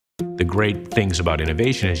The great things about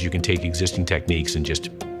innovation is you can take existing techniques and just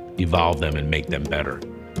evolve them and make them better.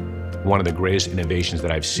 One of the greatest innovations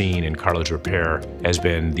that I've seen in cartilage repair has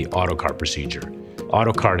been the AutoCart procedure.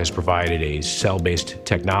 AutoCart has provided a cell-based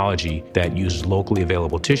technology that uses locally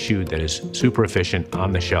available tissue that is super efficient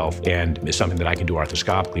on the shelf and is something that I can do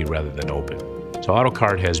arthroscopically rather than open. So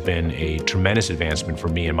AutoCart has been a tremendous advancement for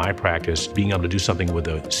me in my practice. Being able to do something with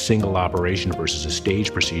a single operation versus a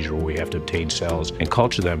staged procedure where we have to obtain cells and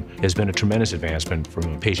culture them has been a tremendous advancement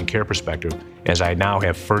from a patient care perspective, as I now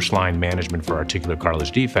have first-line management for articular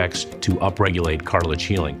cartilage defects to upregulate cartilage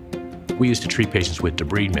healing. We used to treat patients with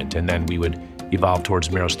debridement, and then we would evolve towards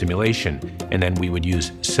marrow stimulation, and then we would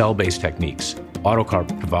use cell-based techniques.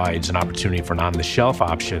 AutoCart provides an opportunity for an on-the-shelf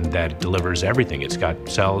option that delivers everything. It's got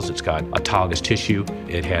cells, it's got autologous tissue,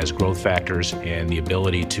 it has growth factors, and the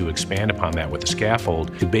ability to expand upon that with a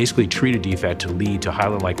scaffold to basically treat a defect to lead to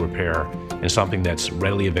Highland-like repair and something that's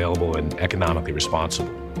readily available and economically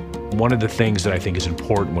responsible. One of the things that I think is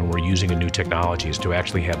important when we're using a new technology is to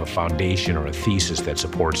actually have a foundation or a thesis that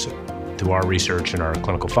supports it. Through our research and our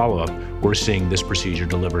clinical follow-up, we're seeing this procedure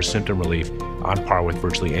deliver symptom relief on par with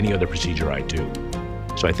virtually any other procedure I do.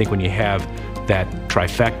 So I think when you have that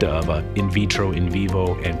trifecta of in vitro, in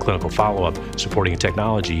vivo, and clinical follow-up supporting a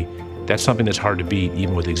technology, that's something that's hard to beat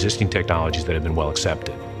even with existing technologies that have been well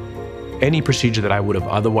accepted. Any procedure that I would have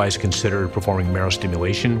otherwise considered performing marrow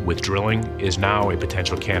stimulation with drilling is now a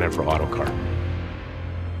potential candidate for AutoCart.